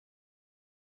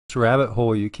rabbit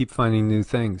hole, you keep finding new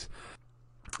things.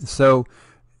 So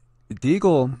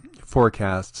Deagle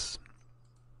forecasts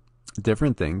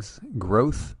different things,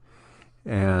 growth.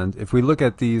 And if we look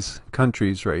at these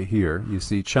countries right here, you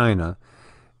see China.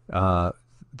 Uh,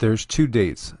 there's two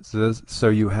dates. So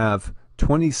you have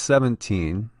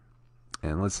 2017,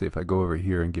 and let's see if I go over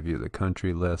here and give you the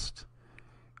country list,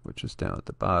 which is down at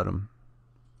the bottom,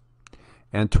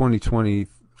 and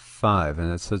 2025,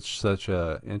 and it's such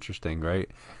a interesting,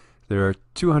 right? There are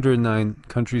 209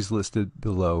 countries listed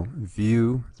below.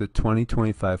 View the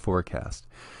 2025 forecast.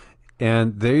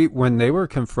 And when they were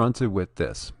confronted with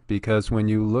this, because when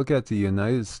you look at the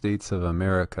United States of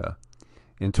America,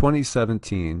 in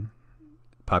 2017,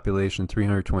 population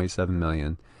 327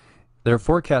 million, their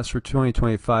forecast for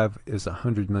 2025 is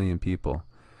 100 million people.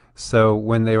 So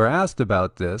when they were asked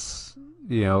about this,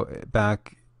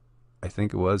 back, I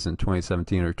think it was in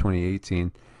 2017 or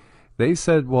 2018, they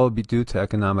said, well, it'd be due to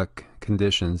economic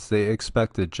conditions. They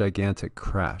expect a gigantic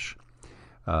crash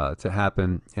to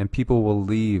happen, and people will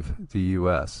leave the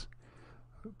U.S.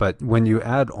 But when you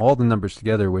add all the numbers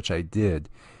together, which I did,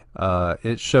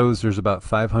 it shows there's about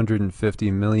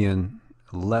 550 million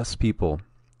less people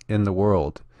in the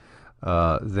world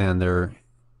than there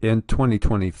in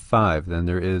 2025 than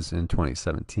there is in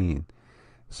 2017.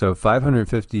 So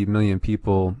 550 million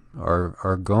people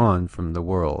are gone from the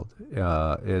world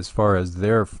as far as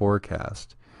their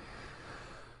forecast.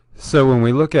 So when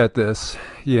we look at this,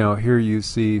 here you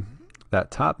see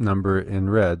that top number in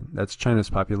red. That's China's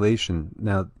population.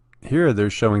 Now, here they're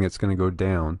showing it's going to go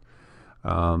down.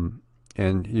 And,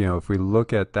 if we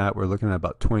look at that, we're looking at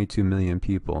about 22 million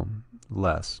people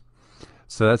less.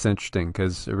 So that's interesting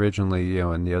because originally,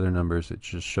 in the other numbers, it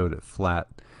just showed it flat.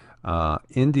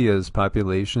 India's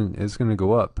population is going to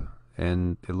go up,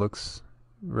 and it looks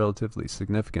relatively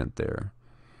significant there.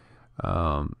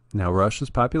 Now Russia's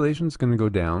population is going to go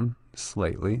down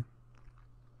slightly.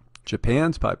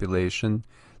 Japan's population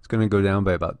is going to go down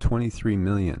by about 23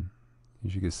 million.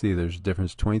 As you can see, there's a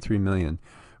difference, 23 million.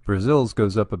 Brazil's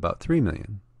goes up about 3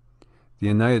 million. The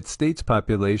United States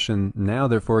population, now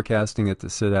they're forecasting it to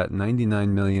sit at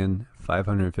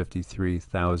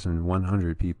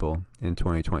 99,553,100 people in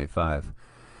 2025.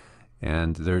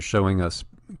 And they're showing us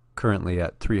currently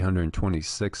at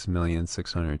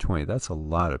 326,620,000. That's a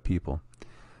lot of people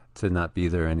to not be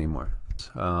there anymore.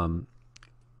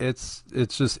 It's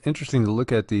just interesting to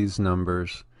look at these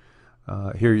numbers.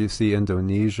 Here you see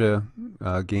Indonesia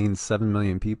gained 7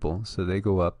 million people, so they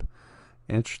go up.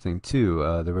 Interesting too.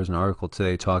 There was an article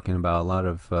today talking about a lot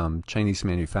of Chinese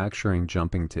manufacturing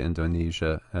jumping to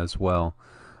Indonesia as well.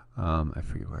 I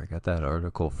forget where I got that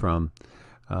article from.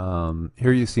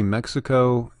 Here you see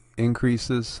Mexico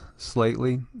increases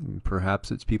slightly.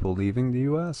 Perhaps it's people leaving the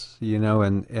U.S.,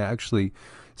 and actually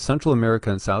Central America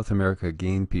and South America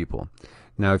gain people.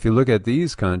 Now, if you look at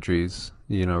these countries,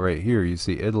 right here, you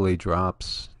see Italy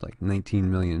drops like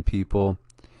 19 million people.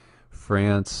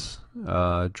 France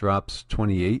drops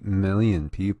 28 million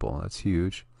people. That's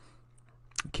huge.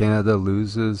 Canada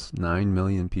loses 9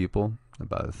 million people,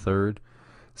 about a third.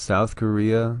 South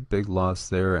Korea, big loss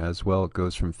there as well. It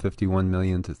goes from 51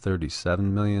 million to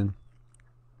 37 million.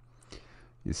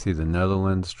 You see the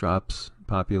Netherlands drops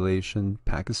population.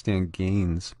 Pakistan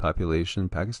gains population.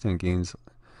 Pakistan gains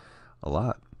a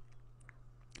lot.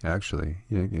 Actually,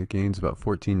 it gains about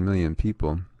 14 million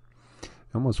people.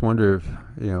 I almost wonder if,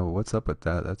 what's up with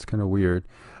that. That's kind of weird.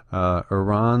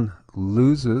 Iran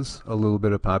loses a little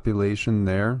bit of population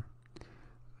there.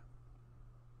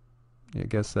 I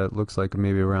guess that looks like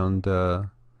maybe around, what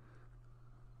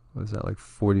is that, like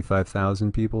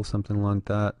 45,000 people, something like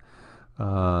that.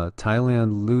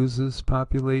 Thailand loses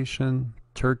population.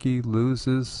 Turkey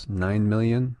loses 9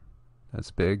 million.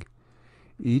 That's big.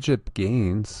 Egypt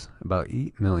gains about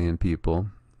 8 million people.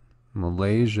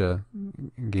 Malaysia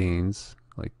gains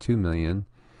like 2 million.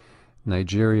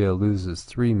 Nigeria loses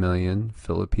 3 million.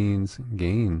 Philippines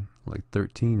gain like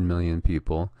 13 million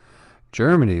people.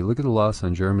 Germany, look at the loss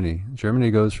on Germany.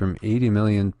 Germany goes from 80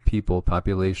 million people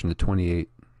population to 28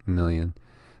 million.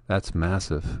 That's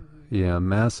massive. Yeah,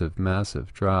 massive,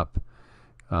 massive drop.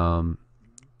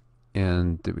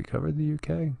 And did we cover the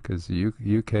UK? Because the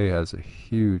UK has a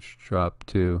huge drop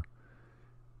too.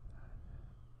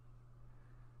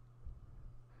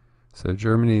 So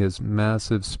Germany is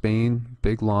massive. Spain,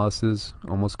 big losses,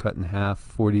 almost cut in half,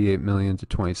 48 million to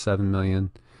 27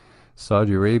 million.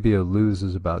 Saudi Arabia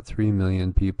loses about 3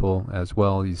 million people as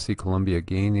well. You see Colombia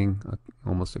gaining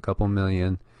almost a couple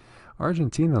million.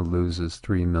 Argentina loses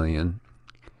 3 million.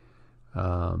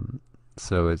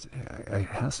 So it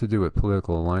has to do with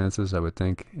political alliances, I would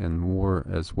think, and war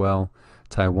as well.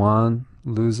 Taiwan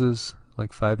loses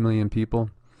like 5 million people.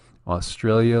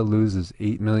 Australia loses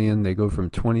 8 million. They go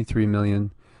from 23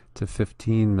 million to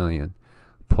 15 million.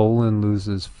 Poland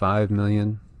loses 5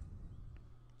 million.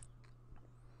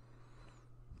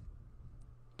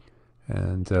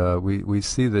 And we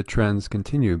see the trends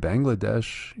continue.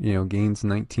 Bangladesh, gains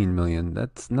 19 million.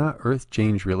 That's not earth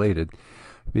change related,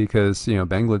 because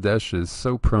Bangladesh is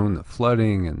so prone to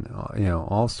flooding and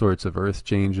all sorts of earth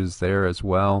changes there as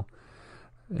well.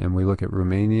 And we look at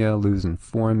Romania losing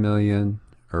 4 million,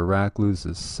 Iraq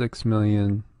loses 6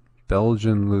 million,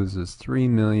 Belgium loses 3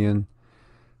 million,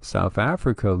 South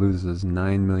Africa loses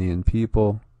 9 million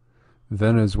people,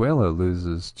 Venezuela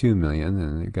loses 2 million,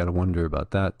 and you got to wonder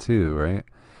about that too, right?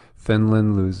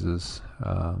 Finland loses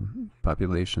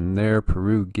population there,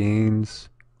 Peru gains,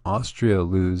 Austria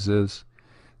loses,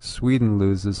 Sweden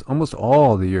loses, almost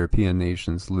all the European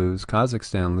nations lose,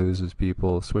 Kazakhstan loses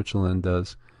people, Switzerland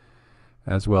does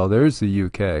as well. There's the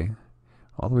UK,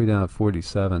 all the way down to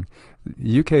 47.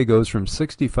 The UK goes from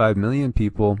 65 million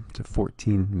people to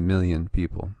 14 million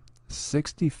people.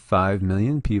 65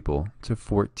 million people to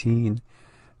 14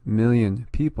 million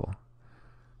people.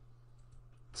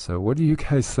 So what do you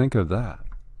guys think of that?